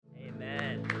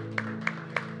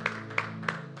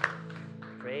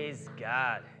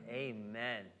God.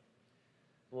 Amen.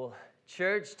 Well,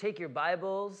 church, take your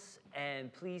Bibles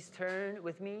and please turn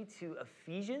with me to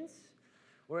Ephesians.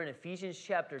 We're in Ephesians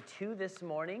chapter 2 this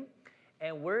morning,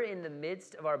 and we're in the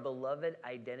midst of our Beloved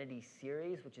Identity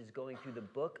series, which is going through the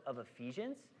book of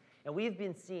Ephesians. And we've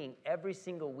been seeing every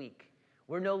single week,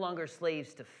 we're no longer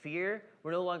slaves to fear.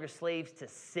 We're no longer slaves to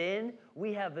sin.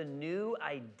 We have a new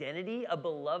identity, a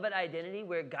beloved identity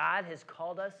where God has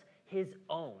called us his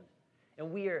own.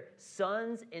 And we are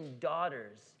sons and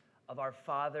daughters of our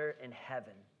Father in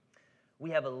heaven.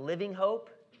 We have a living hope,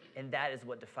 and that is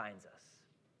what defines us.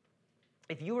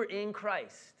 If you are in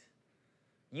Christ,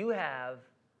 you have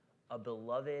a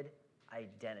beloved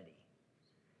identity.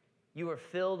 You are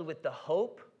filled with the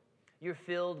hope. You're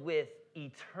filled with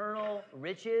eternal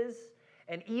riches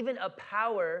and even a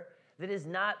power that is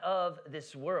not of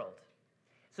this world.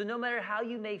 So no matter how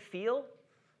you may feel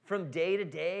from day to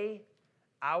day,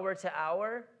 hour to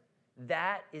hour,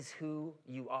 that is who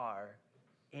you are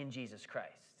in Jesus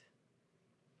Christ.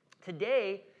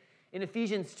 Today, in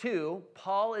Ephesians 2,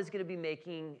 Paul is going to be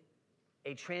making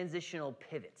a transitional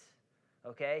pivot,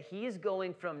 okay? He is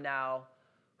going from now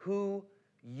who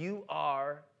you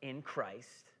are in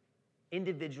Christ,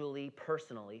 individually,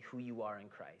 personally, who you are in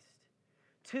Christ,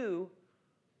 to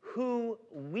who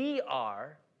we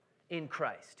are in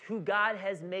Christ, who God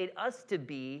has made us to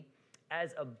be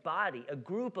as a body, a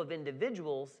group of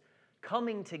individuals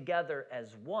coming together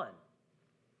as one.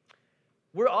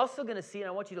 We're also going to see, and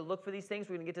I want you to look for these things.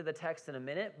 We're going to get to the text in a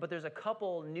minute, but there's a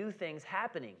couple new things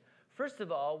happening. First of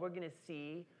all, we're going to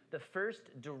see the first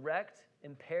direct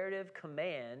imperative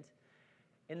command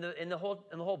in the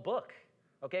whole book.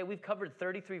 Okay, we've covered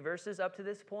 33 verses up to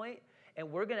this point, and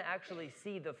we're going to actually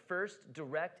see the first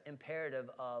direct imperative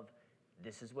of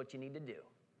this is what you need to do.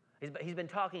 He's been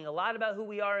talking a lot about who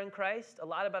we are in Christ, a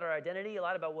lot about our identity, a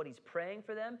lot about what he's praying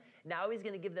for them. Now he's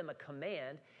going to give them a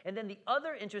command. And then the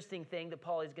other interesting thing that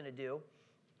Paul is going to do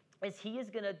is he is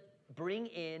going to bring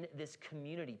in this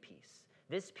community piece.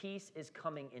 This piece is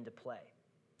coming into play.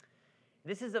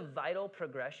 This is a vital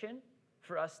progression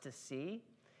for us to see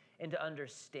and to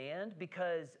understand,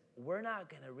 because we're not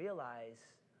going to realize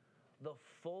the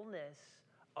fullness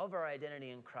of our identity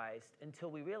in Christ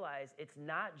until we realize it's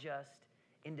not just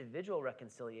individual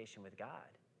reconciliation with God.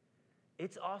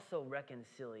 It's also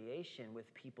reconciliation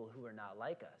with people who are not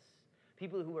like us,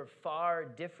 people who are far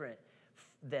different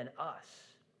than us.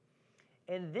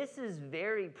 And this is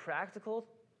very practical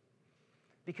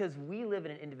because we live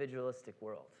in an individualistic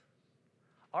world.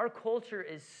 Our culture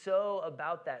is so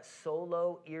about that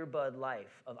solo earbud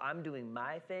life of I'm doing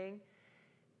my thing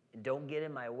and don't get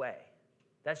in my way.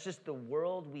 That's just the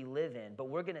world we live in. But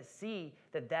we're going to see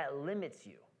that that limits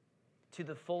you to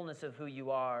the fullness of who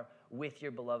you are with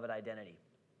your beloved identity.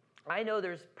 I know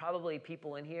there's probably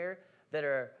people in here that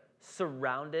are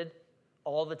surrounded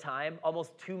all the time,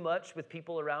 almost too much with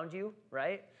people around you,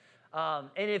 right? And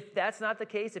if that's not the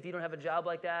case, if you don't have a job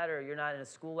like that or you're not in a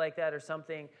school like that or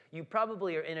something, you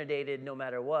probably are inundated no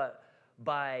matter what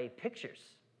by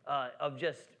pictures of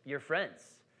just your friends.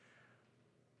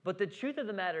 But the truth of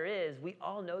the matter is, we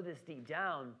all know this deep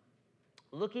down.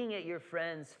 Looking at your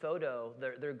friend's photo,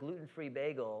 their gluten-free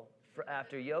bagel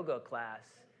after yoga class,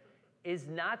 is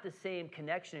not the same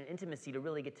connection and intimacy to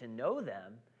really get to know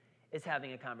them as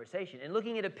having a conversation. And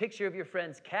looking at a picture of your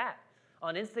friend's cat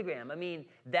on Instagram, I mean,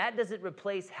 that doesn't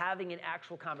replace having an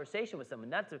actual conversation with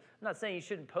someone. I'm not saying you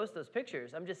shouldn't post those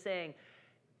pictures. I'm just saying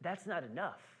that's not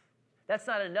enough. That's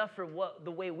not enough for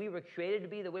the way we were created to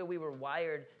be, the way we were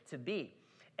wired to be.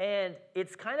 And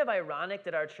it's kind of ironic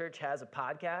that our church has a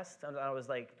podcast.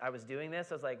 I was doing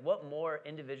this. I was like, what more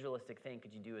individualistic thing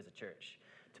could you do as a church?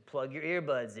 To plug your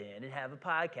earbuds in and have a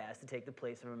podcast to take the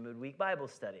place of a midweek Bible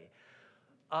study.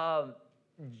 I'm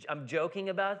joking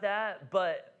about that,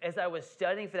 but as I was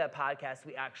studying for that podcast,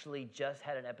 we actually just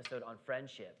had an episode on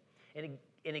friendship. And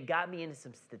it got me into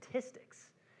some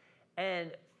statistics.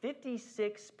 And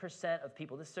 56% of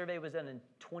people, this survey was done in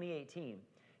 2018,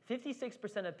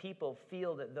 56% of people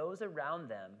feel that those around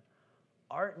them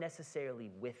aren't necessarily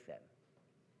with them.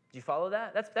 Do you follow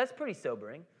that? That's pretty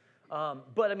sobering.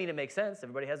 But I mean, it makes sense.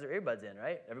 Everybody has their earbuds in,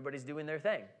 right? Everybody's doing their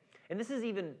thing. And this is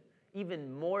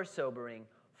even more sobering.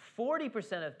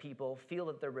 40% of people feel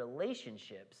that their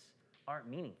relationships aren't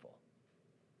meaningful.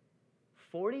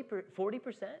 40%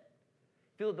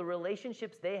 feel that the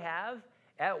relationships they have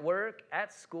at work,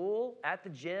 at school, at the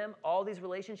gym, all these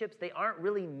relationships, they aren't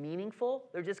really meaningful.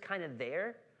 They're just kind of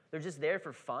there. They're just there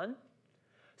for fun.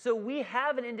 So we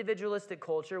have an individualistic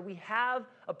culture. We have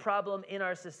a problem in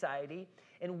our society,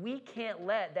 and we can't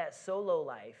let that solo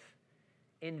life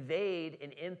invade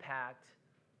and impact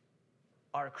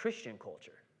our Christian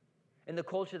culture and the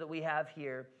culture that we have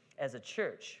here as a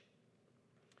church.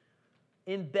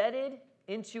 Embedded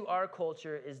into our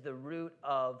culture is the root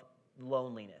of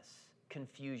loneliness,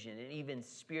 confusion, and even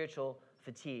spiritual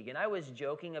fatigue. And I was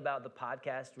joking about the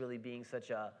podcast really being such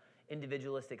a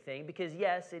individualistic thing because,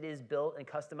 yes, it is built and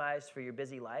customized for your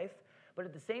busy life, but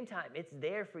at the same time, it's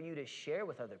there for you to share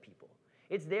with other people.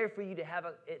 It's there for you to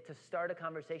to start a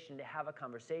conversation, to have a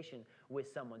conversation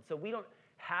with someone. So we don't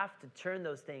have to turn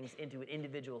those things into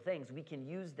individual things. We can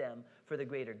use them for the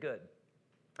greater good.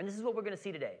 And this is what we're going to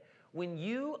see today. When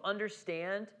you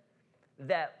understand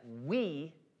that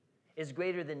we is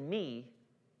greater than me,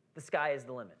 the sky is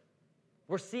the limit.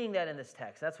 We're seeing that in this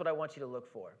text. That's what I want you to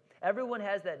look for. Everyone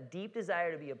has that deep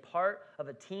desire to be a part of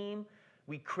a team.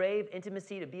 We crave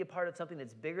intimacy, to be a part of something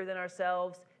that's bigger than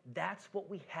ourselves. That's what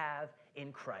we have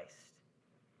in Christ.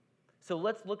 So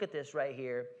let's look at this right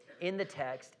here in the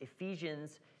text,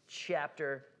 Ephesians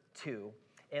chapter 2.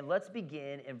 And let's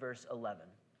begin in verse 11.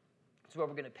 That's where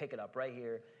we're going to pick it up, right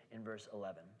here in verse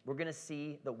 11. We're going to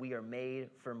see that we are made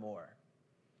for more.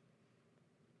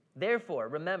 Therefore,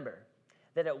 remember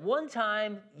that at one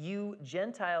time you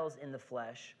Gentiles in the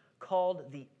flesh,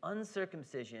 called the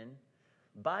uncircumcision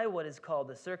by what is called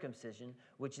the circumcision,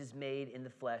 which is made in the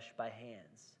flesh by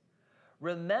hands.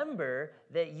 Remember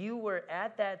that you were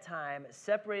at that time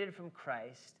separated from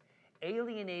Christ,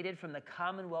 alienated from the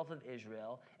commonwealth of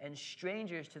Israel, and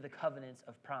strangers to the covenants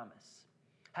of promise,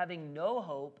 having no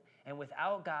hope and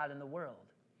without God in the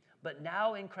world. But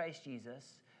now in Christ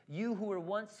Jesus, you who were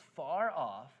once far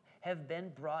off have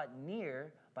been brought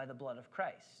near by the blood of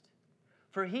Christ.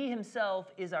 For he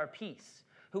himself is our peace,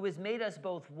 who has made us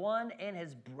both one and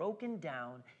has broken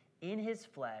down in his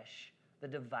flesh the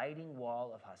dividing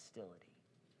wall of hostility,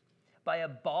 by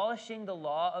abolishing the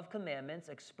law of commandments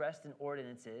expressed in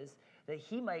ordinances, that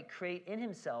he might create in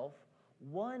himself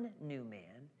one new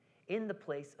man in the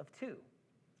place of two,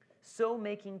 so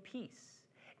making peace,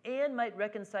 and might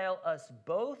reconcile us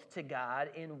both to God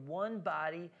in one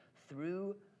body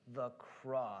through the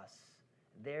cross,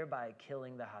 thereby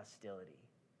killing the hostility.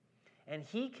 And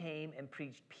he came and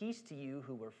preached peace to you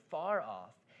who were far off,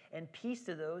 and peace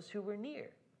to those who were near.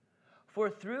 For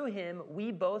through him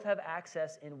we both have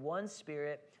access in one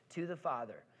Spirit to the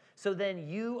Father. So then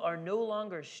you are no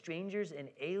longer strangers and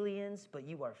aliens, but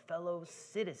you are fellow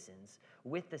citizens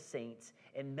with the saints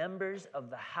and members of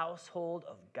the household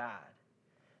of God,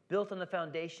 built on the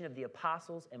foundation of the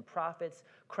apostles and prophets,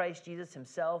 Christ Jesus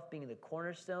himself being the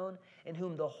cornerstone, in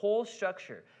whom the whole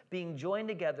structure, being joined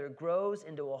together, grows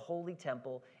into a holy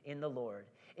temple in the Lord.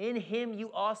 In him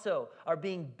you also are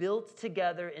being built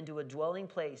together into a dwelling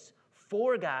place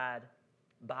for God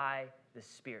by the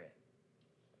Spirit.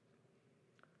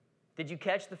 Did you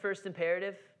catch the first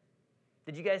imperative?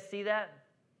 Did you guys see that?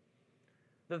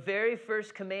 The very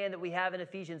first command that we have in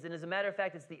Ephesians, and as a matter of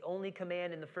fact, it's the only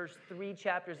command in the first 3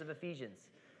 chapters of Ephesians.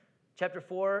 Chapter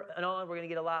 4 and on, we're going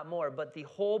to get a lot more, but the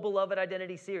whole Beloved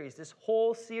Identity series, this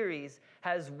whole series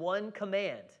has one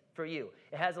command for you.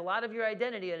 It has a lot of your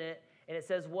identity in it, and it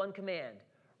says one command: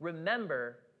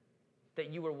 remember that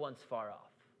you were once far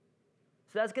off.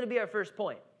 So that's going to be our first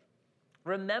point.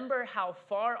 Remember how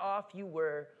far off you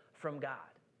were from God.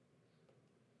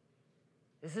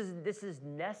 This is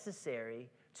necessary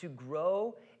to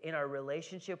grow in our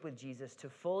relationship with Jesus, to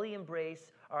fully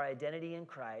embrace our identity in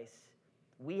Christ.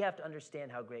 We have to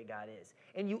understand how great God is.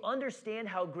 And you understand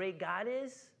how great God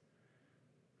is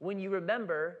when you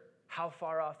remember how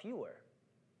far off you were.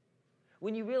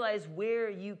 When you realize where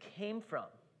you came from.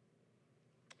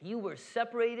 You were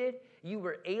separated. You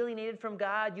were alienated from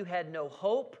God. You had no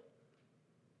hope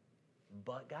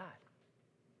but God.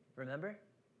 Remember?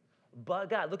 But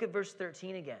God. Look at verse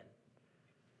 13 again.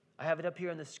 I have it up here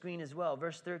on the screen as well.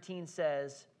 Verse 13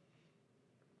 says,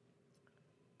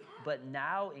 but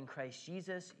now in Christ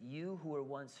Jesus, you who were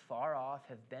once far off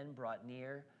have been brought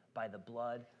near by the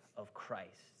blood of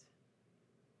Christ.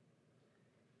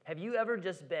 Have you ever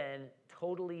just been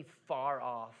totally far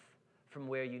off from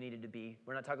where you needed to be?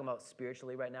 We're not talking about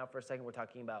spiritually right now for a second. We're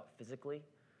talking about physically.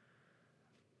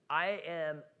 I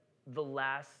am the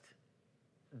last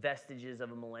vestiges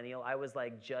of a millennial. I was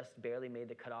like just barely made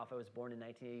the cutoff. I was born in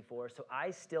 1984. So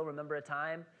I still remember a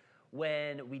time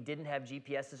when we didn't have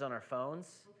GPSs on our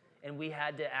phones and we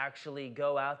had to actually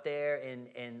go out there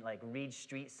and like read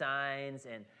street signs.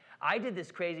 And I did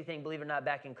this crazy thing, believe it or not,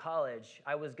 back in college.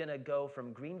 I was going to go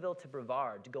from Greenville to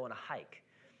Brevard to go on a hike.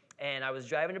 And I was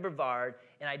driving to Brevard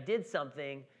and I did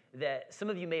something that some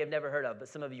of you may have never heard of, but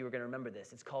some of you are going to remember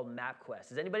this. It's called MapQuest.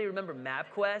 Does anybody remember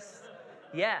MapQuest?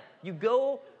 Yeah, you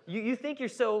go You think you're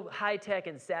so high-tech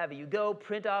and savvy. You go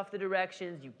print off the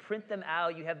directions, you print them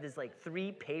out, you have this like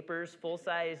 3 papers,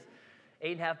 full-size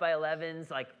 8.5 by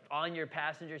 11s, like on your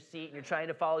passenger seat, and you're trying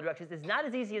to follow directions. It's not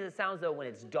as easy as it sounds though when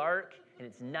it's dark and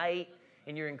it's night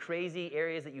and you're in crazy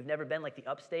areas that you've never been, like the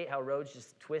upstate, how roads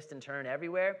just twist and turn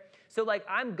everywhere. So like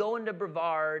I'm going to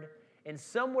Brevard, and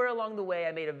somewhere along the way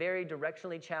I made a very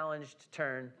directionally challenged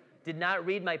turn, did not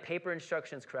read my paper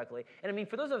instructions correctly. And I mean,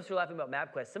 for those of us who are laughing about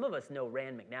MapQuest, some of us know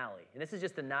Rand McNally. And this is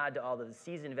just a nod to all the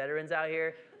seasoned veterans out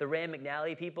here, the Rand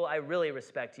McNally people. I really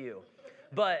respect you.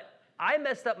 But I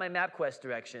messed up my MapQuest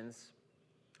directions,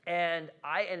 and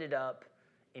I ended up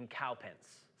in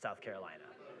Cowpens, South Carolina.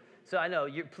 So I know,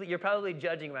 you're probably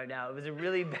judging right now. It was a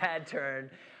really bad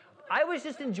turn. I was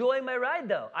just enjoying my ride,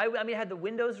 though. I mean, I had the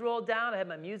windows rolled down. I had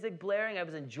my music blaring. I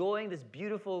was enjoying this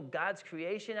beautiful God's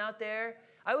creation out there.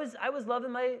 I was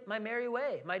loving my merry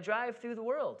way, my drive through the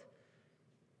world.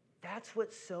 That's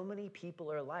what so many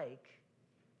people are like,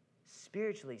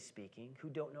 spiritually speaking, who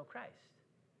don't know Christ.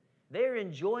 They're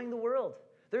enjoying the world.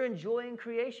 They're enjoying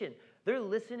creation. They're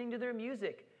listening to their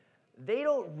music. They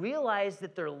don't realize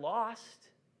that they're lost.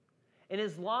 And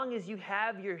as long as you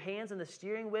have your hands on the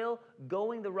steering wheel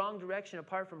going the wrong direction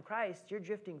apart from Christ, you're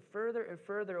drifting further and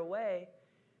further away.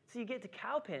 So you get to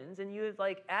Cowpens and you have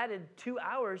like added 2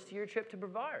 hours to your trip to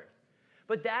Brevard.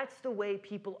 But that's the way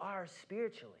people are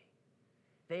spiritually.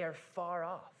 They are far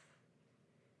off.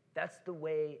 That's the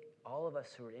way all of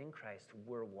us who are in Christ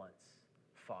were once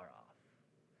far off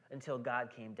until God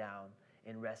came down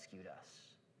and rescued us.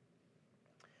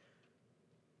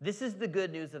 This is the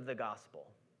good news of the gospel.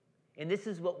 And this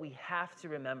is what we have to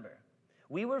remember.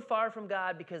 We were far from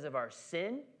God because of our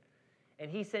sin, and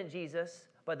he sent Jesus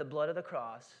by the blood of the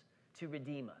cross to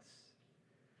redeem us.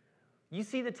 You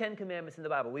see the 10 Commandments in the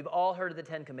Bible. We've all heard of the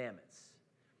 10 Commandments.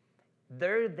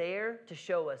 They're there to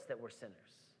show us that we're sinners.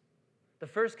 The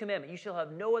first commandment, you shall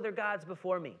have no other gods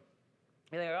before me.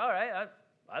 And they're all right,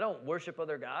 I don't worship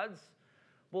other gods.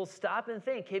 Well, stop and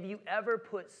think. Have you ever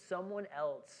put someone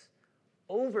else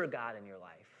over God in your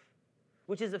life?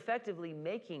 Which is effectively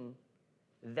making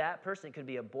that person, it could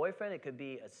be a boyfriend, it could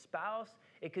be a spouse,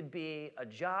 it could be a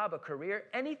job, a career,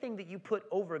 anything that you put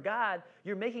over God,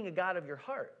 you're making a God of your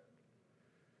heart.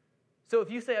 So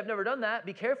if you say, I've never done that,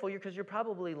 be careful, because you're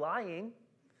probably lying,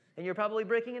 and you're probably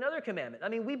breaking another commandment. I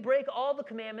mean, we break all the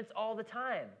commandments all the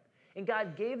time. And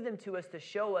God gave them to us to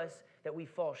show us that we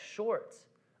fall short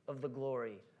of the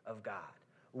glory of God.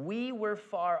 We were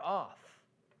far off.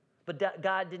 But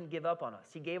God didn't give up on us.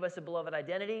 He gave us a beloved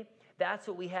identity. That's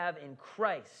what we have in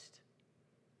Christ.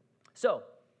 So,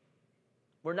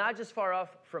 we're not just far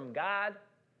off from God.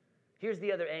 Here's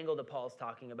the other angle that Paul's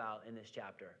talking about in this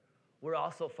chapter. We're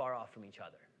also far off from each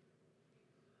other.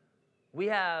 We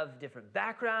have different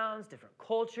backgrounds, different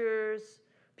cultures,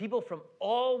 people from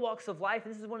all walks of life.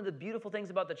 And this is one of the beautiful things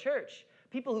about the church.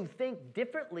 People who think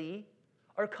differently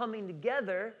are coming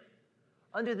together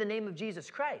under the name of Jesus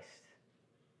Christ.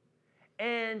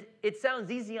 And it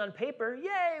sounds easy on paper.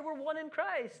 Yay, we're one in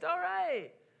Christ. All right.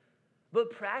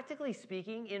 But practically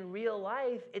speaking, in real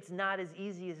life, it's not as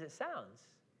easy as it sounds.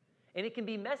 And it can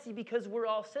be messy because we're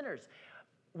all sinners.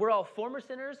 We're all former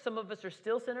sinners. Some of us are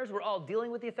still sinners. We're all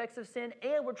dealing with the effects of sin.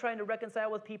 And we're trying to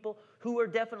reconcile with people who are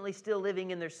definitely still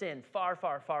living in their sin, far,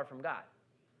 far, far from God.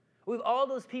 With all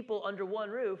those people under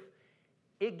one roof,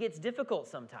 it gets difficult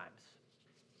sometimes.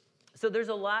 So there's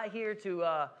a lot here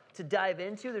to dive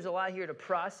into. There's a lot here to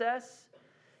process.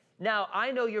 Now,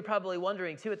 I know you're probably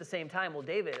wondering, too, at the same time, well,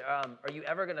 David, are you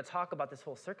ever going to talk about this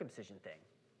whole circumcision thing?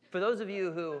 For those of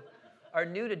you who are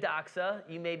new to Doxa,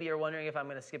 you maybe are wondering if I'm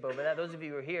going to skip over that. Those of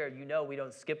you who are here, you know we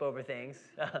don't skip over things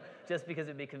just because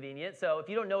it would be convenient. So if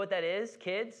you don't know what that is,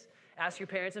 kids, ask your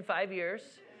parents in 5 years.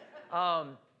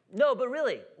 No, but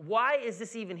really, why is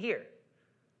this even here?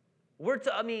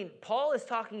 Paul is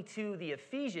talking to the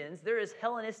Ephesians. They're as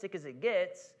Hellenistic as it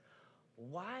gets.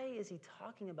 Why is he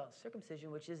talking about circumcision,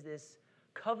 which is this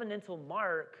covenantal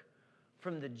mark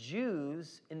from the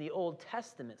Jews in the Old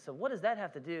Testament? So what does that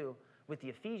have to do with the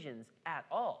Ephesians at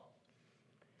all?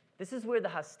 This is where the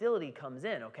hostility comes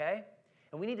in, okay?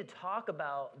 And we need to talk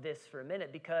about this for a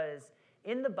minute because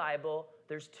in the Bible,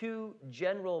 there's 2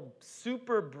 general,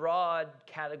 super broad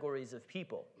categories of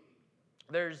people.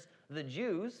 There's the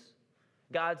Jews,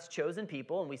 God's chosen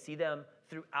people, and we see them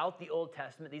throughout the Old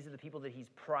Testament. These are the people that he's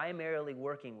primarily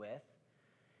working with.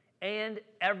 And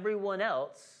everyone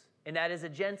else, and that is a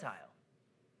Gentile.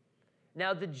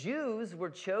 Now, the Jews were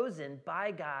chosen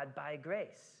by God by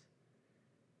grace.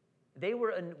 They were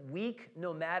a weak,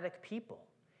 nomadic people.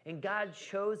 And God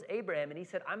chose Abraham, and he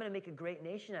said, I'm going to make a great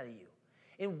nation out of you.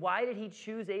 And why did he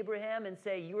choose Abraham and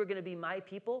say, you are going to be my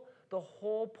people? The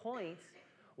whole point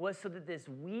was so that this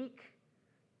weak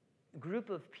group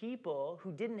of people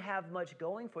who didn't have much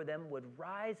going for them would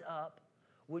rise up,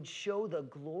 would show the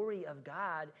glory of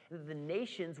God, and that the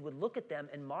nations would look at them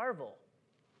and marvel.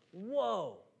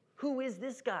 Whoa, who is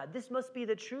this God? This must be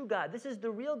the true God. This is the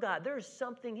real God. There is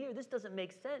something here. This doesn't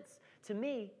make sense to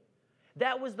me.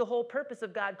 That was the whole purpose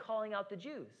of God calling out the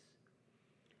Jews.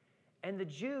 And the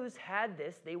Jews had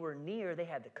this. They were near. They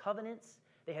had the covenants.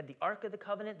 They had the Ark of the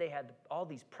Covenant. They had all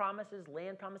these promises,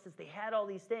 land promises. They had all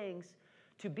these things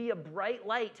to be a bright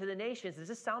light to the nations. Does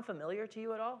this sound familiar to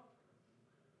you at all?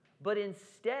 But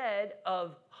instead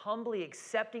of humbly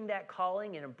accepting that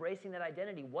calling and embracing that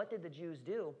identity, what did the Jews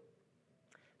do?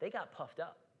 They got puffed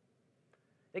up.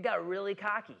 They got really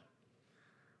cocky.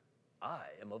 I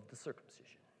am of the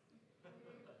circumcision.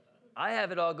 I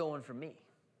have it all going for me.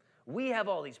 We have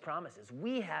all these promises.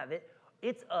 We have it.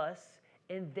 It's us.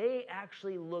 And they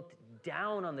actually looked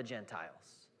down on the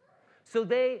Gentiles. So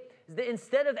they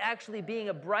instead of actually being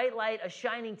a bright light, a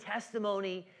shining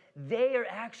testimony, they are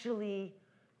actually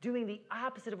doing the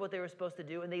opposite of what they were supposed to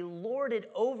do, and they lorded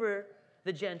over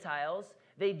the Gentiles.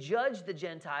 They judged the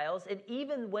Gentiles, and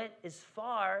even went as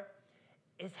far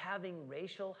as having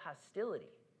racial hostility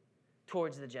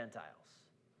towards the Gentiles.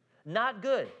 Not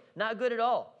good. Not good at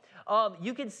all.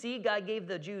 You can see God gave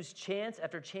the Jews chance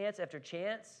after chance after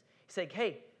chance. He's like,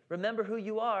 hey, remember who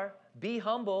you are. Be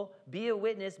humble. Be a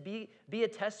witness. Be a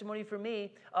testimony for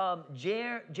me.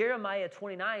 Jeremiah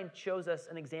 29 shows us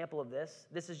an example of this.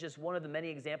 This is just one of the many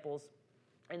examples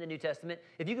in the New Testament.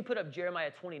 If you could put up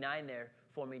Jeremiah 29 there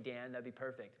for me, Dan, that'd be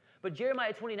perfect. But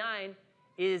Jeremiah 29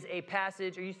 is a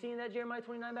passage. Are you seeing that, Jeremiah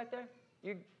 29 back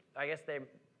there?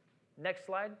 Next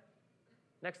slide.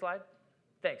 Next slide.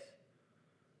 Thanks.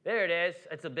 There it is.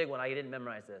 It's a big one. I didn't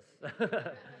memorize this.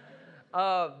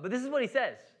 But this is what he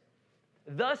says.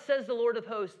 Thus says the Lord of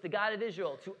hosts, the God of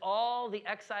Israel, to all the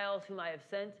exiles whom I have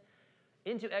sent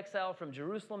into exile from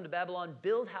Jerusalem to Babylon,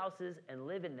 build houses and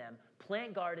live in them,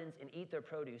 plant gardens and eat their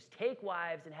produce, take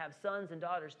wives and have sons and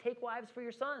daughters, take wives for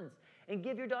your sons, and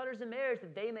give your daughters in marriage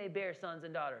that they may bear sons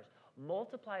and daughters.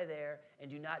 Multiply there and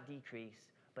do not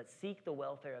decrease, but seek the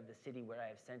welfare of the city where I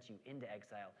have sent you into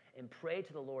exile, and pray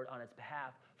to the Lord on its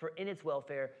behalf, for in its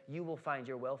welfare you will find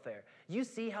your welfare. You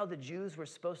see how the Jews were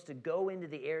supposed to go into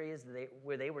the areas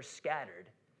where they were scattered.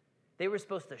 They were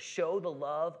supposed to show the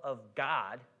love of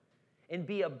God and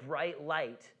be a bright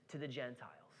light to the Gentiles.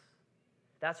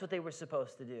 That's what they were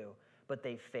supposed to do, but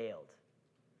they failed.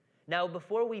 Now,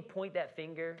 before we point that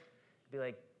finger, be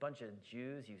like, bunch of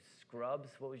Jews, you scrubs,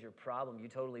 what was your problem? You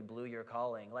totally blew your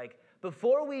calling. Like,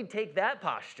 before we take that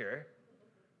posture,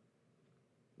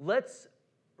 let's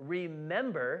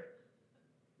remember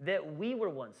that we were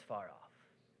once far off.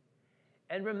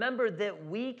 And remember that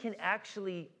we can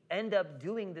actually end up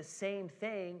doing the same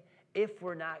thing if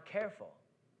we're not careful.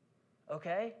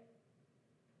 Okay?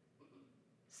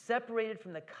 Separated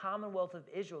from the commonwealth of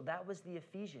Israel, that was the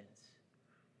Ephesians.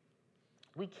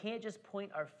 We can't just point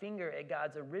our finger at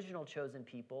God's original chosen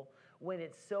people when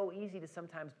it's so easy to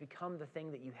sometimes become the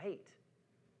thing that you hate.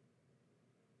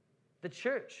 The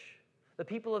church, the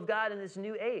people of God in this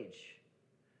new age,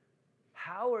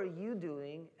 how are you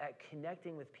doing at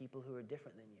connecting with people who are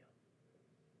different than you?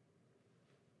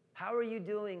 How are you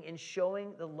doing in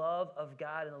showing the love of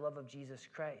God and the love of Jesus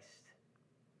Christ?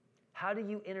 How do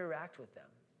you interact with them?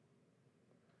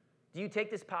 Do you take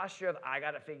this posture of, I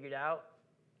got it figured out,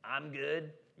 I'm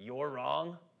good, you're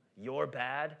wrong, you're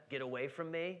bad, get away from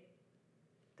me?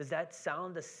 Does that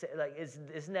sound like,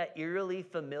 isn't that eerily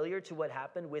familiar to what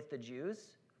happened with the Jews?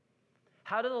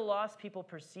 How do the lost people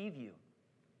perceive you?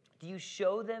 Do you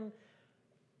show them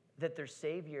that their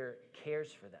Savior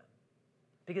cares for them?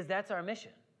 Because that's our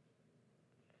mission.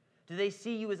 Do they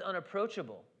see you as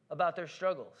unapproachable about their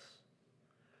struggles?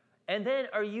 And then,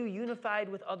 are you unified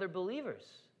with other believers?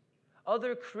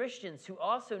 Other Christians who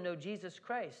also know Jesus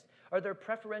Christ? Are there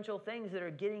preferential things that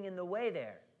are getting in the way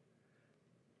there?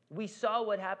 We saw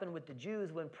what happened with the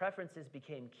Jews when preferences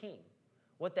became king,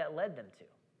 what that led them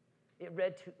to. It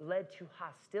led to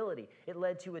hostility. It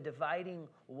led to a dividing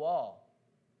wall.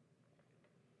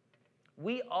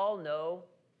 We all know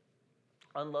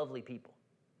unlovely people.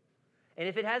 And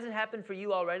if it hasn't happened for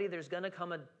you already, there's going to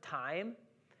come a time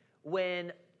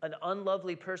when an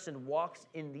unlovely person walks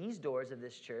in these doors of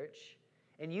this church,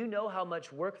 and you know how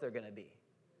much work they're going to be.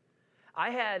 I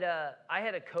had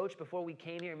a coach before we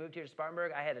came here and moved here to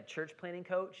Spartanburg. I had a church planting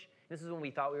coach. This is when we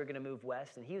thought we were going to move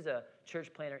west, and he was a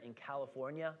church planter in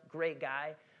California. Great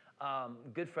guy,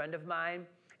 good friend of mine,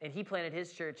 and he planted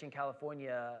his church in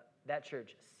California, that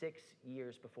church, 6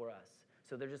 years before us.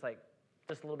 so they're just a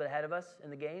little bit ahead of us in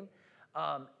the game.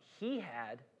 He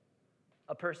had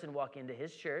a person walk into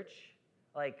his church,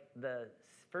 like the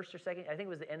first or second, I think it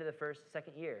was the end of the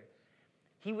second year.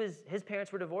 His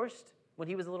parents were divorced when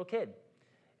he was a little kid.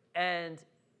 And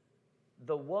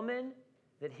the woman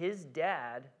that his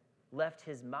dad left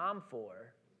his mom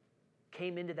for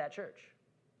came into that church.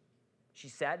 She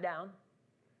sat down,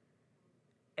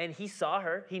 and he saw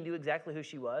her. He knew exactly who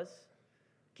she was.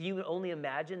 Can you only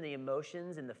imagine the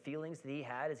emotions and the feelings that he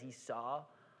had as he saw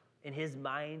in his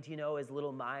mind, his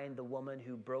little mind, the woman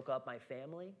who broke up my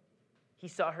family? He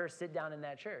saw her sit down in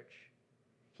that church.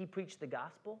 He preached the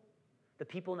gospel. The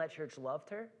people in that church loved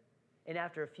her. And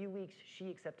after a few weeks, she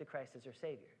accepted Christ as her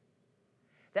Savior.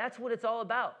 That's what it's all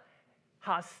about.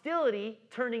 Hostility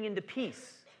turning into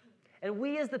peace. And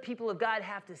we as the people of God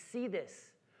have to see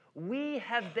this. We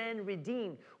have been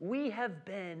redeemed. We have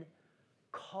been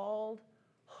called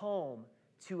home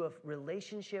to a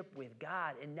relationship with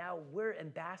God. And now we're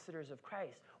ambassadors of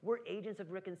Christ. We're agents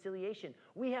of reconciliation.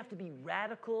 We have to be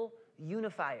radical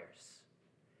unifiers.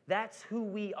 That's who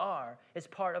we are as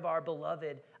part of our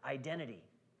beloved identity.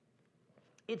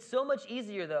 It's so much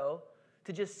easier, though,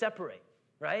 to just separate,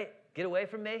 right? Get away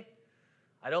from me.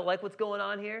 I don't like what's going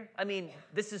on here. I mean,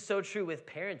 this is so true with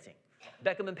parenting.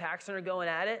 Beckham and Paxton are going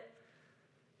at it.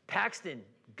 Paxton,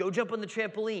 go jump on the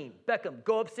trampoline. Beckham,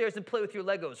 go upstairs and play with your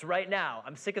Legos right now.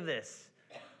 I'm sick of this.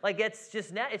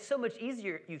 It's so much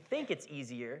easier. You think it's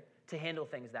easier to handle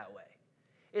things that way.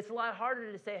 It's a lot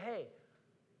harder to say, hey,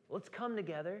 let's come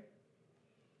together.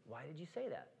 Why did you say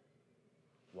that?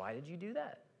 Why did you do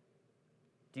that?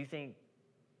 Do you think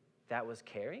that was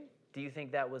caring? Do you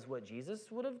think that was what Jesus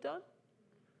would have done?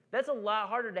 That's a lot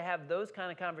harder to have those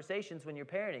kind of conversations when you're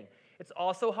parenting. It's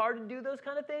also hard to do those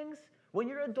kind of things when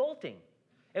you're adulting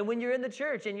and when you're in the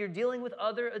church and you're dealing with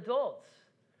other adults.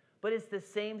 But it's the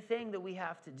same thing that we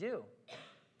have to do.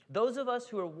 Those of us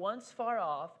who are once far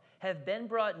off have been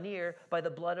brought near by the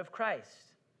blood of Christ.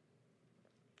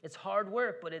 It's hard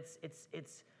work, but it's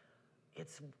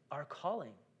our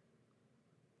calling.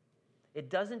 It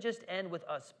doesn't just end with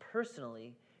us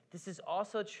personally. This is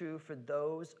also true for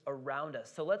those around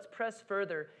us. So let's press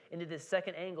further into this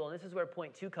second angle, and this is where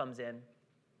point 2 comes in.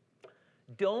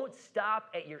 Don't stop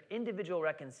at your individual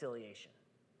reconciliation.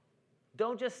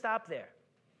 Don't just stop there.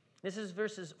 This is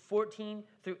verses 14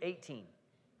 through 18.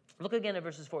 Look again at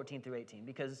verses 14 through 18,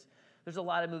 because there's a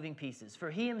lot of moving pieces.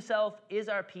 For he himself is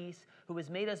our peace, who has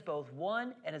made us both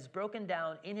one and has broken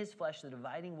down in his flesh the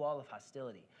dividing wall of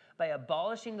hostility, by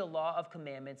abolishing the law of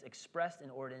commandments expressed in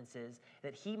ordinances,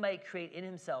 that he might create in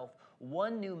himself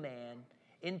one new man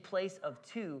in place of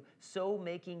two, so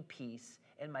making peace,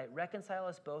 and might reconcile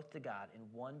us both to God in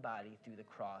one body through the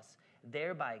cross,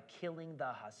 thereby killing the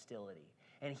hostility.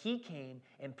 And he came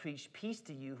and preached peace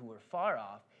to you who were far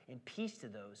off, and peace to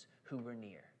those who were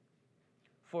near.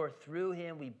 For through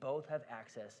him we both have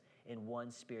access in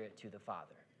one spirit to the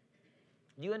Father.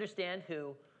 Do you understand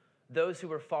who those who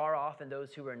were far off and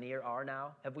those who were near are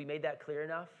now? Have we made that clear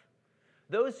enough?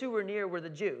 Those who were near were the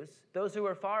Jews. Those who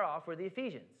were far off were the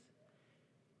Ephesians,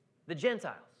 the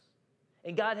Gentiles.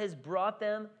 And God has brought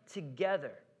them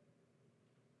together.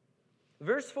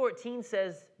 Verse 14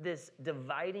 says this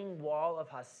dividing wall of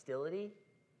hostility.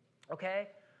 Okay?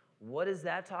 What is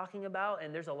that talking about?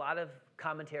 And there's a lot of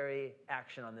commentary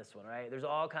action on this one, right? There's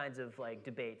all kinds of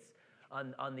debates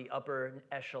on the upper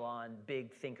echelon,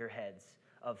 big thinker heads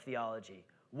of theology.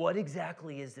 What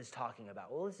exactly is this talking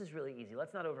about? Well, this is really easy.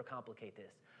 Let's not overcomplicate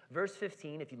this. Verse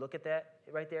 15, if you look at that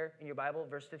right there in your Bible,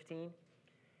 verse 15,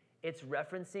 it's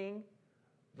referencing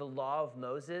the law of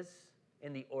Moses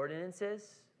and the ordinances.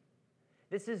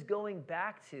 This is going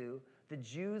back to the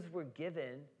Jews were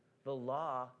given the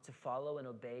law to follow and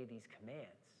obey these commands.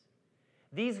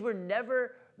 These were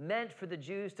never meant for the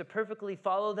Jews to perfectly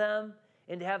follow them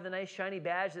and to have the nice shiny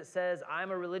badge that says,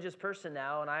 I'm a religious person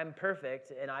now and I'm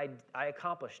perfect and I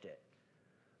accomplished it.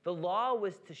 The law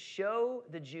was to show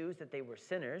the Jews that they were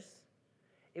sinners.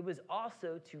 It was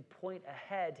also to point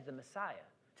ahead to the Messiah,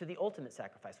 to the ultimate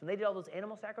sacrifice. When they did all those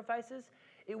animal sacrifices,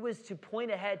 it was to point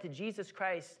ahead to Jesus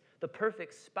Christ, the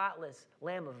perfect, spotless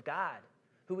Lamb of God,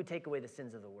 who would take away the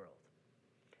sins of the world.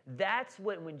 That's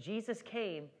when Jesus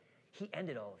came, he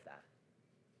ended all of that.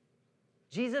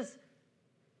 Jesus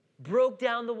broke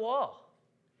down the wall.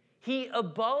 He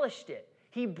abolished it.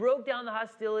 He broke down the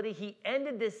hostility. He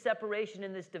ended this separation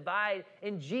and this divide.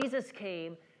 And Jesus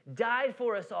came, died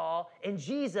for us all, and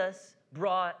Jesus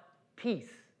brought peace.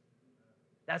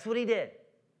 That's what he did.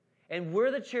 And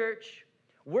we're the church.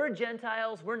 We're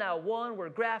Gentiles. We're now one. We're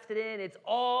grafted in. It's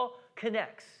all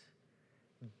connects.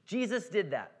 Jesus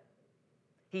did that.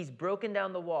 He's broken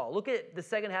down the wall. Look at the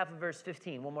second half of verse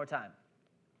 15 one more time.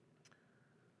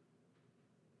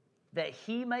 That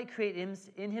he might create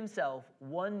in himself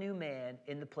one new man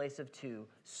in the place of two,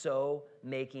 so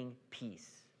making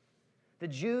peace. The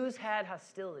Jews had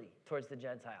hostility towards the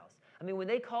Gentiles. I mean, when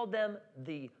they called them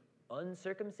the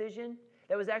uncircumcision,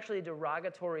 that was actually a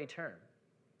derogatory term.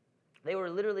 They were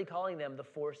literally calling them the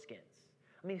foreskins.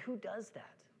 I mean, who does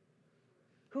that?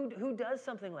 Who does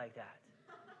something like that?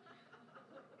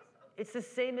 It's the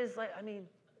same as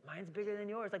mine's bigger than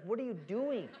yours. Like, what are you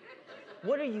doing?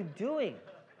 What are you doing?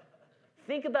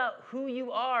 Think about who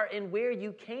you are and where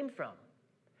you came from.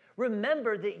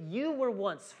 Remember that you were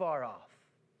once far off.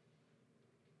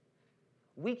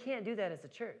 We can't do that as a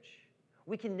church.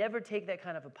 We can never take that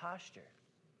kind of a posture.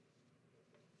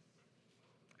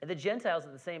 And the Gentiles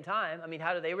at the same time, I mean,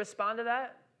 how do they respond to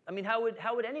that? I mean, how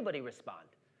would anybody respond?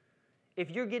 If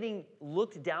you're getting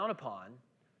looked down upon,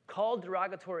 called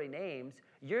derogatory names,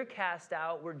 you're cast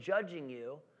out, we're judging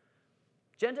you.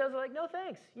 Gentiles are like, no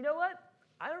thanks. You know what?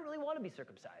 I don't really want to be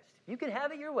circumcised. You can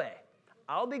have it your way.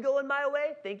 I'll be going my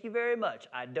way. Thank you very much.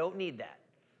 I don't need that.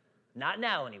 Not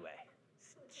now anyway.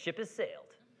 Ship has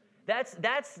sailed. That's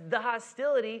the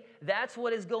hostility. That's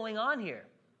what is going on here.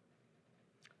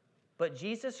 But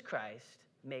Jesus Christ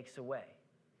makes a way.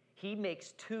 He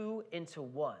makes two into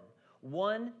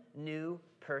one new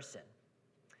person.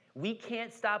 We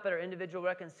can't stop at our individual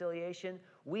reconciliation.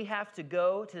 We have to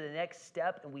go to the next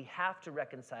step, and we have to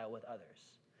reconcile with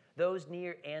others, those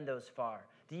near and those far.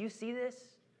 Do you see this?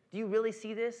 Do you really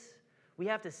see this? We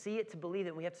have to see it to believe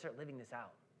it. We have to start living this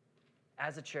out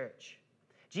as a church.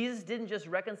 Jesus didn't just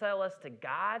reconcile us to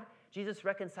God. Jesus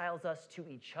reconciles us to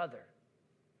each other.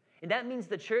 And that means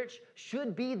the church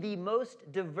should be the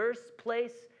most diverse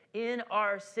place in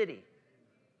our city.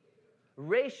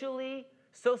 Racially,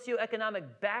 socioeconomic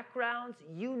backgrounds,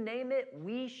 you name it,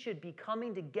 we should be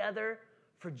coming together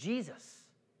for Jesus.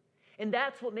 And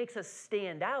that's what makes us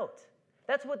stand out.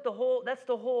 That's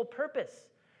the whole purpose.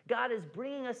 God is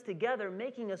bringing us together,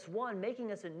 making us one,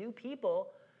 making us a new people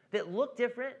that look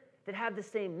different, that have the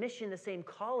same mission, the same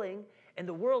calling, and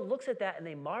the world looks at that and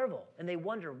they marvel and they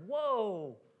wonder,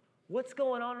 whoa, what's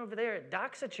going on over there at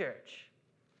Doxa Church?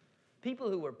 People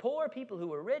who were poor, people who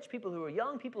were rich, people who were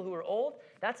young, people who were old,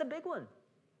 that's a big one.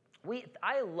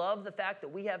 I love the fact that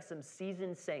we have some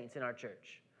seasoned saints in our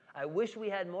church. I wish we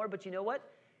had more, but you know what?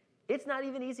 It's not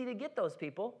even easy to get those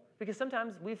people because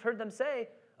sometimes we've heard them say,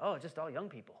 oh, just all young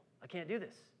people. I can't do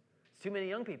this. It's too many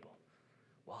young people.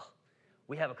 Well,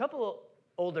 we have a couple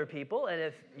older people, and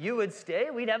if you would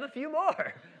stay, we'd have a few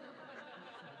more.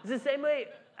 It's the same way.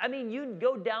 I mean, you'd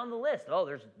go down the list. Oh,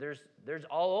 there's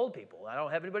all old people. I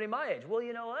don't have anybody my age. Well,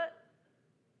 you know what?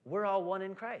 We're all one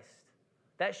in Christ.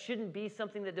 That shouldn't be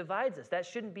something that divides us. That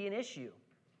shouldn't be an issue.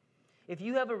 If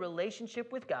you have a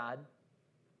relationship with God,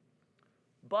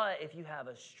 but if you have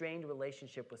a strained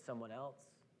relationship with someone else,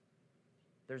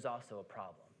 there's also a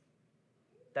problem.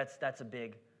 That's a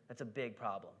big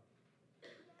problem.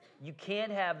 You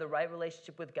can't have the right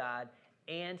relationship with God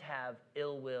and have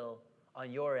ill will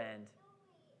on your end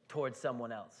towards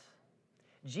someone else.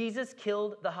 Jesus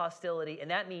killed the hostility,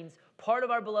 and that means part of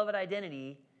our beloved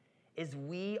identity is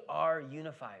we are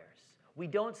unifiers. We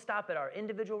don't stop at our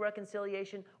individual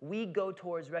reconciliation. We go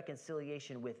towards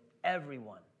reconciliation with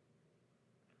everyone.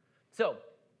 So,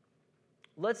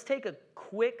 let's take a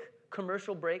quick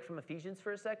commercial break from Ephesians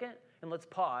for a second, and let's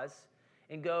pause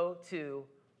and go to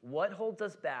what holds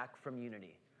us back from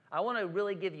unity. I want to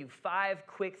really give you 5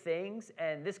 quick things,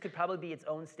 and this could probably be its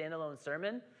own standalone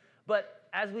sermon. But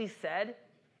as we said,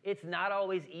 it's not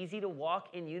always easy to walk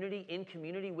in unity, in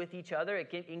community with each other. It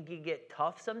can get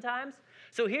tough sometimes.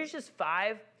 So here's just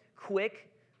 5 quick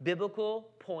biblical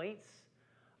points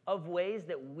of ways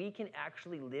that we can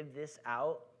actually live this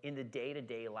out in the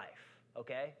day-to-day life,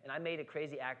 okay? And I made a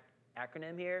crazy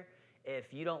acronym here.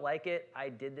 If you don't like it, I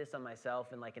did this on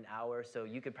myself in like an hour, so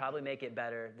you could probably make it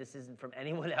better. This isn't from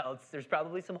anyone else. There's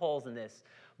probably some holes in this,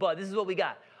 but this is what we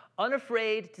got.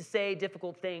 Unafraid to say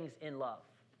difficult things in love.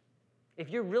 If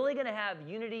you're really going to have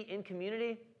unity in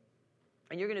community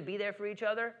and you're going to be there for each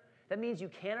other, that means you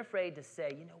can't afraid to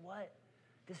say, you know what,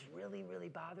 this really, really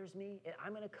bothers me, and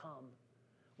I'm going to come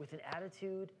with an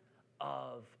attitude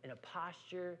of, in a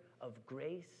posture of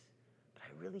grace, but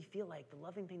I really feel like the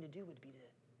loving thing to do would be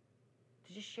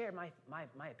to just share my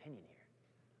opinion here.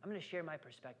 I'm going to share my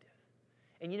perspective.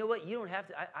 And you know what? You don't have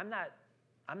to, I'm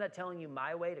not telling you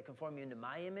my way to conform you into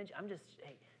my image. I'm just,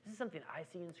 hey, this is something I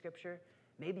see in Scripture.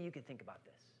 Maybe you could think about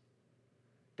this.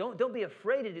 Don't be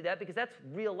afraid to do that because that's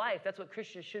real life. That's what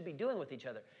Christians should be doing with each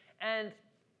other. And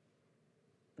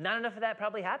not enough of that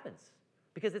probably happens.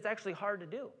 because it's actually hard to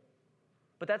do.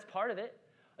 But that's part of it.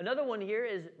 Another one here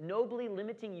is nobly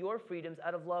limiting your freedoms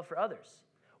out of love for others.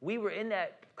 We were in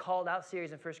that called out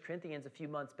series in 1 Corinthians a few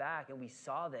months back, and we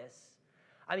saw this.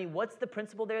 I mean, what's the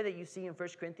principle there that you see in 1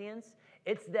 Corinthians?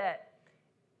 It's that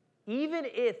even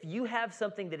if you have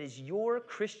something that is your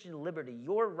Christian liberty,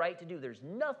 your right to do, there's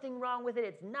nothing wrong with it,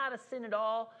 it's not a sin at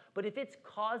all, but if it's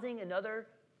causing another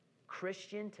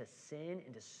Christian to sin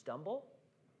and to stumble,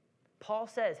 Paul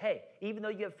says, hey, even though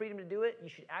you have freedom to do it, you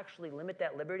should actually limit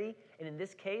that liberty. And in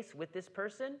this case, with this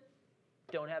person,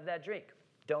 don't have that drink.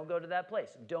 Don't go to that place.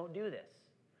 Don't do this.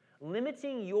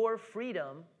 Limiting your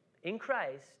freedom in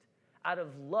Christ out of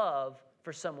love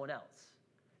for someone else.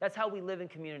 That's how we live in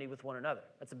community with one another.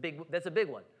 That's a big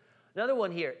one. Another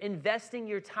one here, investing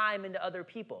your time into other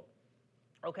people.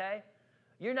 Okay?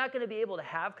 You're not going to be able to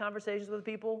have conversations with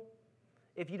people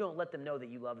if you don't let them know that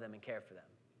you love them and care for them.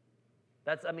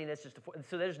 That's just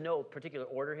so there's no particular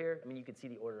order here. I mean, you can see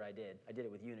the order I did. I did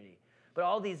it with unity. But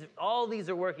all these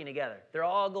are working together. They're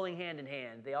all going hand in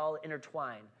hand. They all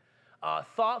intertwine.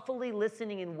 Thoughtfully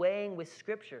listening and weighing with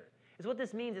Scripture. Is what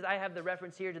this means is I have the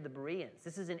reference here to the Bereans.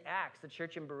 This is in Acts, the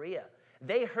church in Berea.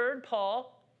 They heard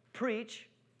Paul preach,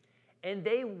 and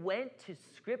they went to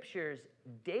Scriptures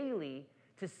daily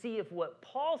to see if what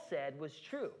Paul said was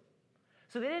true.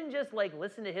 So they didn't just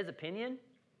listen to his opinion.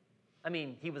 I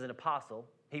mean, he was an apostle.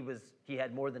 He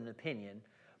had more than an opinion.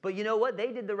 But you know what?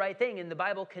 They did the right thing, and the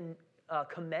Bible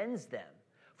commends them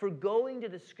for going to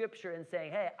the Scripture and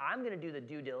saying, hey, I'm going to do the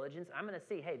due diligence. I'm going to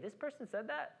see, hey, this person said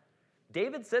that?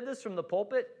 David said this from the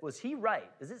pulpit. Was he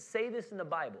right? Does it say this in the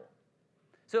Bible?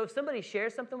 So if somebody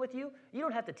shares something with you, you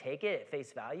don't have to take it at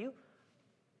face value.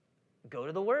 Go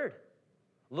to the Word.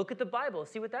 Look at the Bible.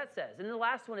 See what that says. And the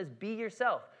last one is be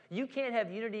yourself. You can't have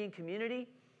unity in community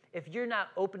if you're not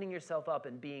opening yourself up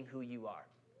and being who you are.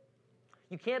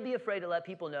 You can't be afraid to let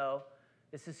people know,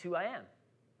 this is who I am.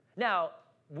 Now,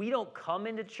 we don't come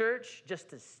into church just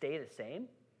to stay the same.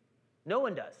 No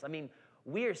one does. I mean,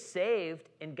 we are saved,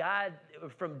 and God,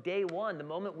 from day one, the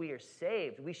moment we are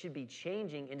saved, we should be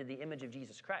changing into the image of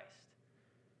Jesus Christ,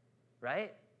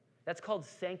 right? That's called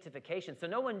sanctification. So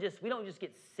we don't just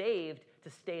get saved to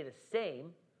stay the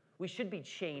same. We should be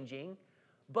changing,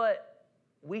 but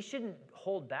we shouldn't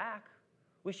hold back.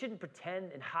 We shouldn't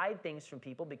pretend and hide things from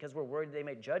people because we're worried they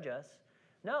might judge us.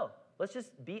 No, let's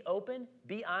just be open,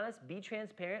 be honest, be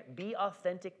transparent, be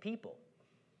authentic people.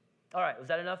 All right, was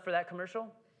that enough for that commercial?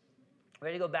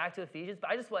 Ready to go back to Ephesians?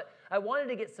 But I wanted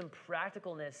to get some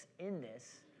practicalness in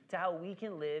this to how we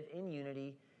can live in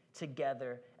unity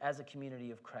together as a community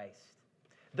of Christ.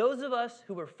 Those of us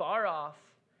who were far off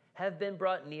have been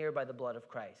brought near by the blood of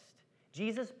Christ.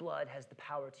 Jesus' blood has the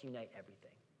power to unite everything.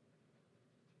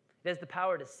 It has the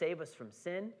power to save us from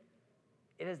sin.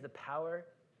 It has the power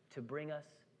to bring us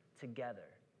together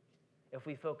if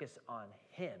we focus on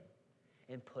Him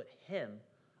and put Him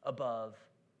above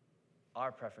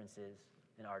our preferences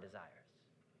and our desires.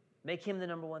 Make Him the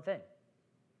number one thing.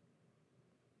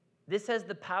 This has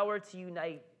the power to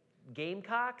unite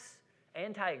Gamecocks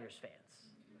and Tigers fans.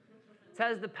 It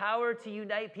has the power to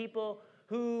unite people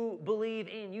who believe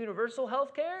in universal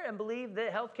health care and believe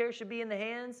that health care should be in the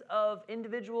hands of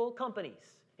individual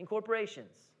companies and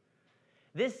corporations.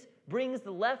 This brings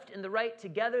the left and the right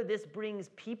together. This brings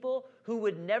people who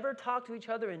would never talk to each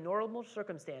other in normal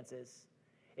circumstances.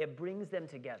 It brings them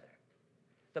together.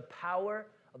 The power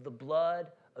of the blood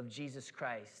of Jesus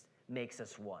Christ makes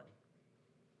us one.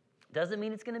 Doesn't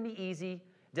mean it's going to be easy.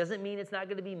 Doesn't mean it's not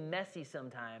going to be messy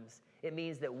sometimes. It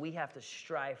means that we have to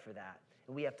strive for that,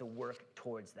 and we have to work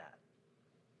towards that.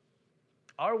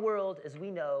 Our world, as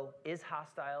we know, is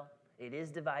hostile. It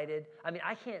is divided. I mean,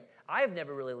 I've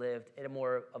never really lived in a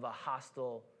more of a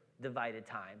hostile, divided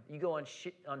time. You go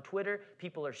on Twitter,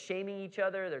 people are shaming each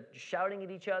other. They're shouting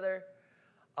at each other.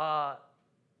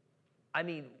 I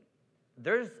mean,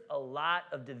 there's a lot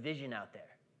of division out there.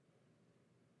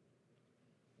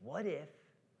 What if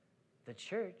the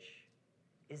church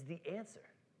is the answer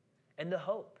and the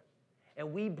hope,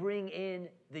 and we bring in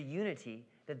the unity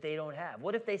that they don't have?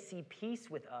 What if they see peace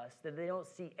with us that they don't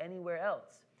see anywhere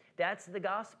else? That's the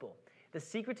gospel. The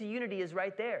secret to unity is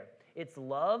right there. It's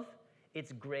love,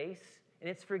 it's grace, and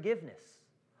it's forgiveness.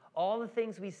 All the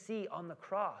things we see on the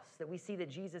cross that we see that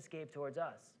Jesus gave towards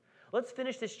us. Let's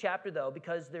finish this chapter, though,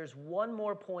 because there's one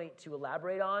more point to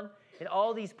elaborate on, and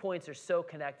all these points are so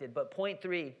connected. But point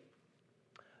 3,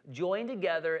 join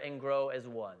together and grow as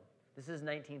one. This is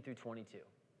 19 through 22.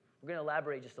 We're going to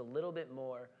elaborate just a little bit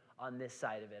more on this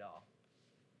side of it all.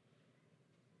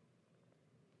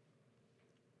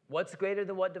 What's greater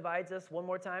than what divides us? One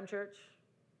more time, church.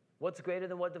 What's greater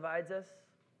than what divides us?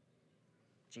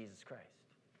 Jesus Christ.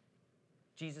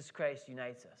 Jesus Christ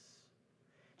unites us.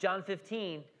 John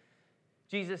 15,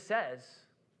 Jesus says,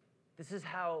 this is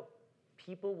how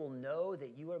people will know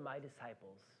that you are my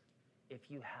disciples if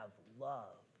you have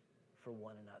love for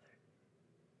one another.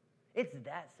 It's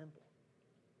that simple.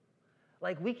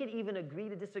 Like, we could even agree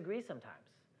to disagree sometimes,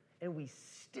 and we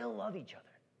still love each other.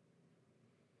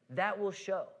 That will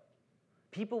show.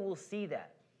 People will see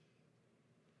that.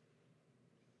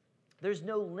 There's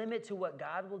no limit to what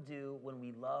God will do when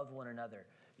we love one another.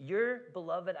 Your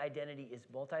beloved identity is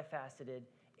multifaceted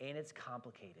and it's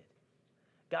complicated.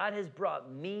 God has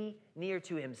brought me near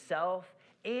to himself,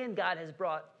 and God has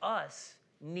brought us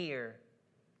near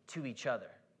to each other.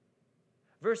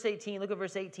 Verse 18, look at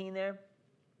verse 18 there.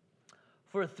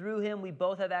 For through him we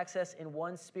both have access in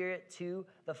one spirit to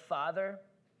the Father.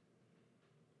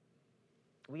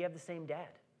 We have the same dad.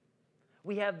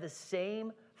 We have the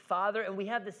same Father, and we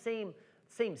have the same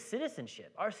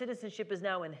citizenship. Our citizenship is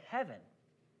now in heaven.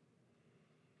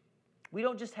 We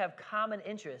don't just have common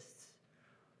interests.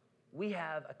 We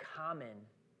have a common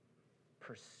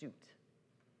pursuit.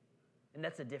 And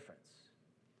that's a difference.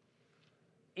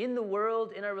 In the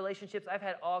world, in our relationships, I've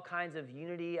had all kinds of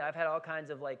unity. I've had all kinds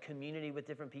of community with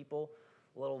different people.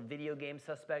 A little video game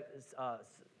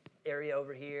area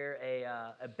over here,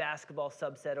 a basketball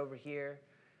subset over here.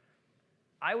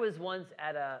 I was once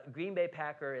at a Green Bay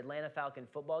Packer Atlanta Falcon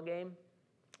football game.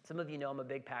 Some of you know I'm a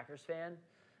big Packers fan.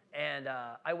 And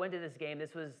I went to this game.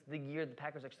 This was the year the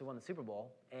Packers actually won the Super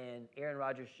Bowl. And Aaron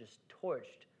Rodgers just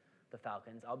torched the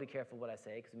Falcons. I'll be careful what I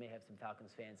say because we may have some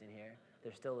Falcons fans in here.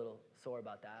 They're still a little sore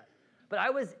about that. But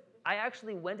I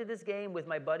actually went to this game with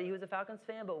my buddy who was a Falcons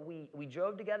fan, but we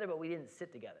drove together, but we didn't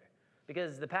sit together.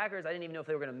 Because the Packers, I didn't even know if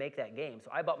they were going to make that game.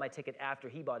 So I bought my ticket after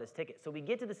he bought his ticket. So we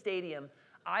get to the stadium.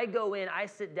 I go in. I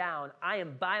sit down. I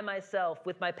am by myself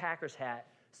with my Packers hat,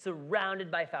 surrounded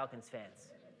by Falcons fans.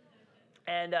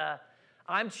 And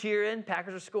I'm cheering.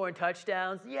 Packers are scoring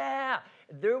touchdowns. Yeah!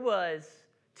 There was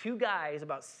two guys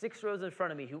about 6 rows in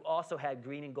front of me who also had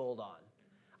green and gold on.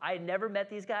 I had never met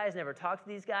these guys, never talked to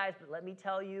these guys, but let me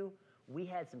tell you, we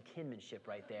had some kinship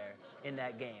right there in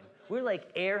that game. We were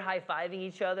air high-fiving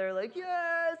each other,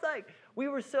 yes!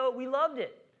 We loved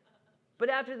it. But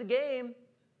after the game,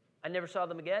 I never saw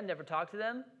them again, never talked to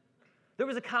them. There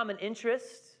was a common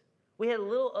interest. We had a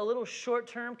little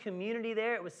short-term community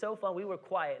there. It was so fun. We were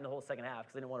quiet in the whole second half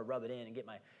because I didn't want to rub it in and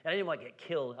I didn't want to get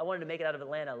killed. I wanted to make it out of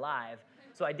Atlanta alive,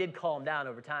 so I did calm down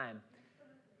over time.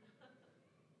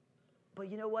 But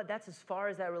you know what? That's as far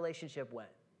as that relationship went.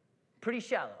 Pretty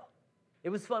shallow. It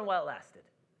was fun while it lasted.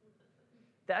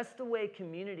 That's the way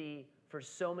community for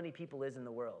so many people is in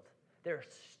the world. They're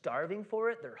starving for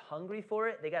it. They're hungry for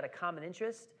it. They got a common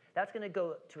interest. That's going to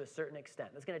go to a certain extent.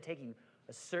 That's going to take you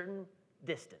a certain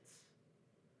distance.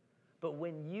 But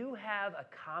when you have a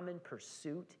common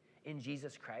pursuit in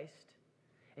Jesus Christ,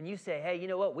 and you say, hey, you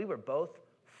know what? We were both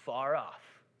far off.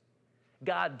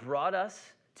 God brought us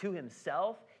to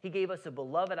himself. He gave us a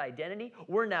beloved identity.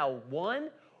 We're now one.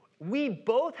 We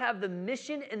both have the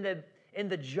mission and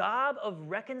the job of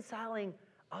reconciling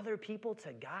other people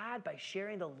to God by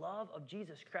sharing the love of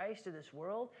Jesus Christ to this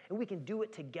world. And we can do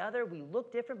it together. We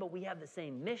look different, but we have the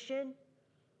same mission.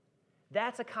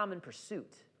 That's a common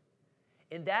pursuit.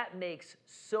 And that makes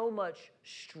so much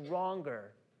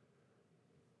stronger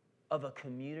of a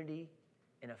community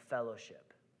and a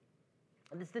fellowship.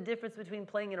 And it's the difference between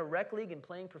playing in a rec league and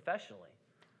playing professionally.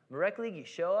 In a rec league, you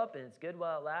show up and it's good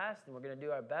while it lasts, and we're going to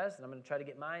do our best, and I'm going to try to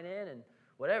get mine in, and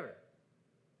whatever.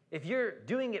 If you're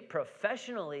doing it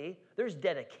professionally, there's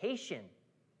dedication.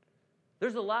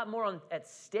 There's a lot more at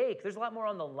stake. There's a lot more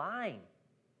on the line,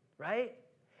 right?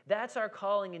 That's our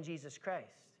calling in Jesus Christ.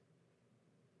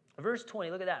 Verse 20,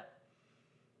 look at that.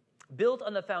 Built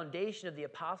on the foundation of the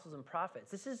apostles and prophets.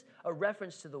 This is a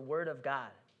reference to the Word of God.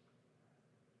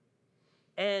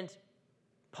 And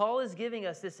Paul is giving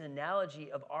us this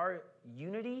analogy of our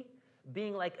unity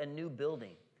being like a new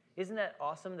building. Isn't that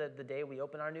awesome that the day we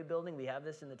open our new building, we have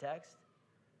this in the text?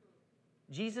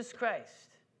 Jesus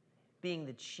Christ being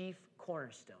the chief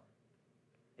cornerstone.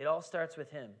 It all starts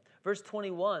with him. Verse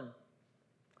 21,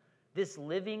 this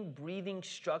living, breathing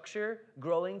structure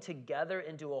growing together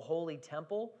into a holy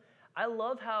temple. I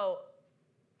love how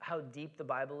deep the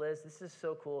Bible is. This is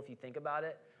so cool if you think about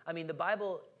it. I mean, the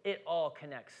Bible, it all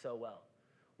connects so well.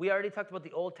 We already talked about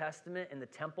the Old Testament and the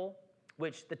temple,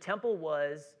 which the temple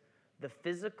was the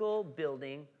physical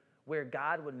building where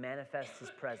God would manifest his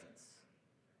presence.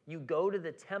 You go to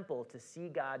the temple to see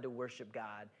God, to worship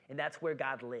God, and that's where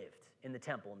God lived, in the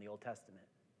temple in the Old Testament.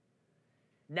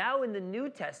 Now in the New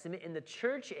Testament, in the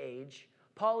church age,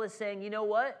 Paul is saying, you know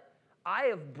what? I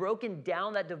have broken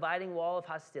down that dividing wall of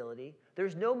hostility.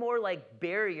 There's no more like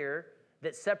barrier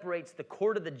that separates the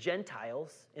court of the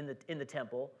Gentiles in the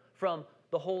temple from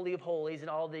the Holy of Holies and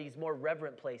all these more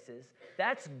reverent places.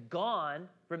 That's gone,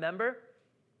 remember?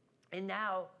 And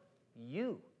now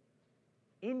you,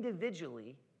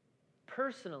 individually,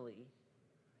 personally,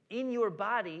 in your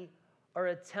body, are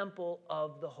a temple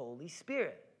of the Holy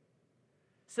Spirit.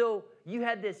 So you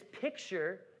had this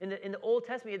picture, in the Old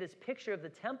Testament, you had this picture of the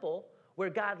temple where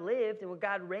God lived and where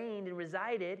God reigned and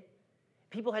resided.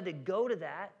 People had to go to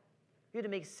that. You had to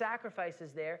make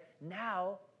sacrifices there.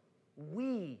 Now,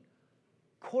 we,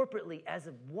 corporately, as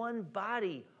one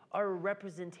body, are a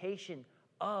representation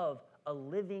of a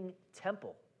living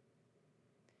temple.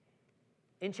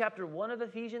 In chapter 1 of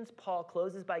Ephesians, Paul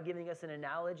closes by giving us an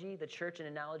analogy, the church an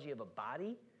analogy of a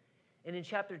body. And in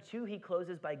chapter 2, he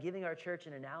closes by giving our church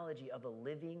an analogy of a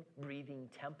living, breathing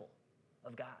temple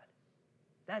of God.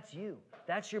 That's you.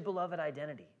 That's your beloved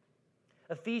identity.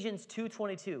 Ephesians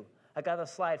 2:22. I got a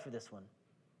slide for this one.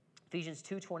 Ephesians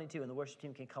 2:22, and the worship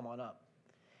team can come on up.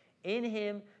 In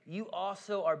him, you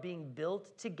also are being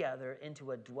built together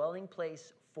into a dwelling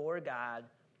place for God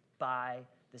by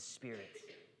the Spirit.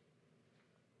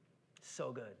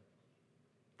 So good.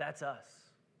 That's us.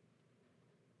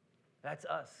 That's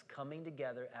us coming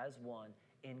together as one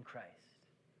in Christ.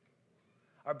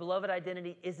 Our beloved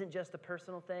identity isn't just a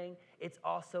personal thing, it's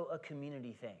also a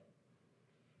community thing.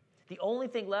 The only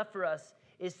thing left for us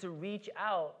is to reach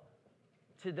out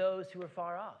to those who are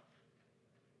far off.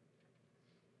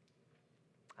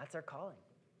 That's our calling.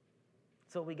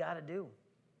 That's what we got to do.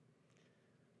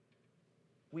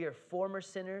 We are former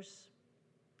sinners.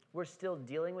 We're still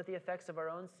dealing with the effects of our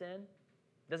own sin.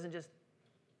 It doesn't just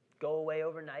go away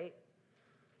overnight.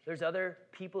 There's other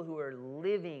people who are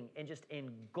living and just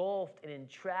engulfed and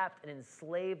entrapped and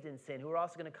enslaved in sin who are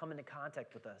also going to come into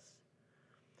contact with us.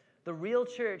 The real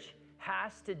church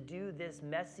has to do this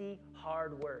messy,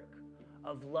 hard work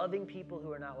of loving people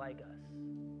who are not like us,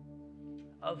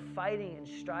 of fighting and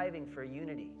striving for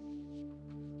unity.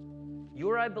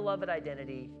 Your beloved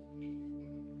identity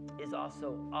is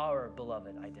also our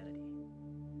beloved identity.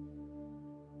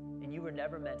 And you were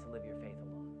never meant to live your faith alone.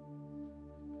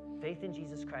 Faith in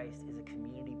Jesus Christ is a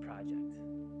community project.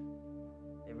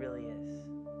 It really is.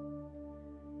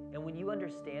 And when you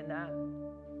understand that,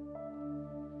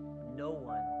 no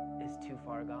one is too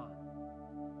far gone.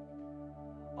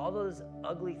 All those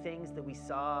ugly things that we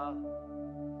saw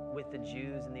with the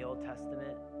Jews in the Old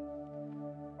Testament,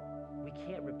 we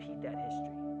can't repeat that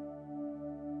history.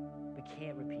 We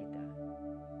can't repeat that.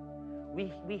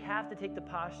 We have to take the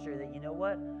posture that, you know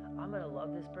what? I'm going to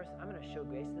love this person. I'm going to show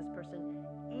grace to this person,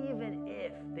 even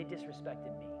if they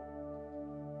disrespected me.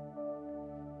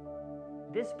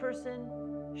 This person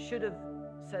should have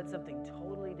said something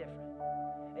totally different.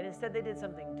 And instead they did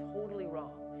something totally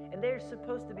wrong. And they're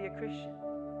supposed to be a Christian.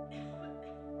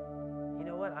 You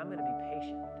know what? I'm going to be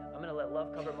patient with them. I'm going to let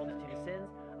love cover a multitude of sins.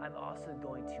 I'm also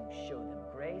going to show them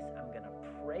grace. I'm going to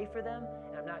pray for them.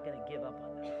 And I'm not going to give up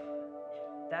on them.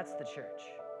 That's the church.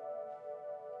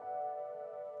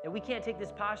 And we can't take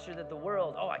this posture that the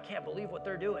world, I can't believe what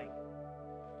they're doing.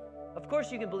 Of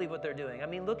course you can believe what they're doing. I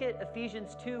mean, look at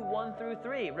Ephesians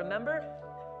 2:1-3. Remember?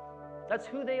 That's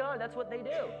who they are. That's what they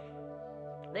do.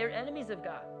 They're enemies of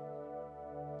God.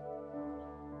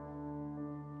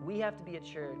 We have to be a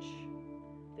church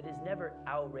that is never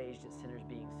outraged at sinners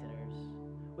being sinners.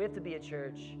 We have to be a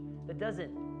church that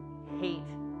doesn't hate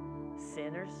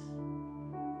sinners.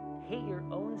 Hate your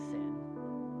own sin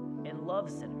and love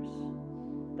sinners.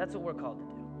 That's what we're called to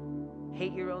do.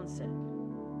 Hate your own sin.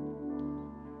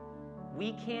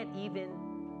 We can't even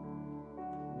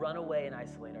run away and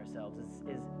isolate ourselves.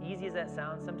 As easy as that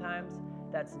sounds sometimes,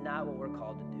 that's not what we're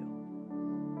called to do.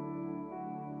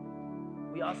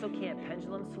 We also can't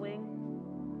pendulum swing,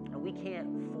 and we can't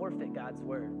forfeit God's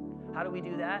word. How do we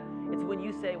do that? It's when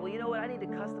you say, well, you know what, I need to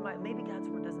customize. Maybe God's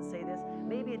word doesn't say this.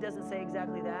 Maybe it doesn't say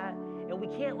exactly that. And we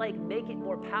can't make it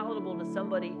more palatable to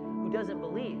somebody who doesn't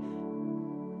believe.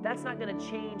 That's not going to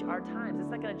change our times. It's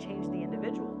not going to change the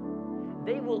individual.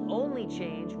 They will only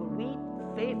change when we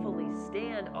faithfully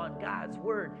stand on God's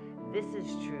word. This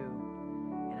is true,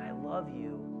 and I love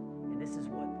you, and this is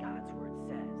what God's word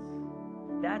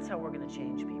says. That's how we're going to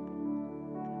change people.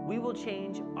 We will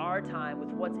change our time with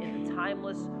what's in the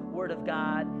timeless word of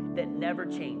God that never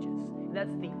changes. And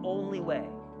that's the only way.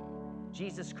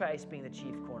 Jesus Christ being the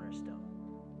chief cornerstone.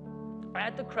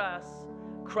 At the cross,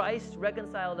 Christ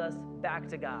reconciled us back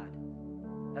to God.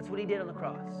 That's what he did on the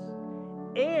cross.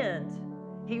 And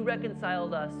he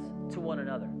reconciled us to one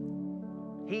another.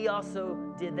 He also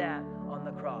did that on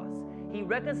the cross. He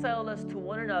reconciled us to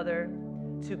one another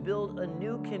to build a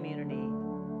new community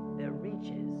that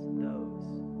reaches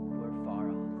those who are far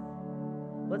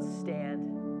off. Let's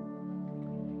stand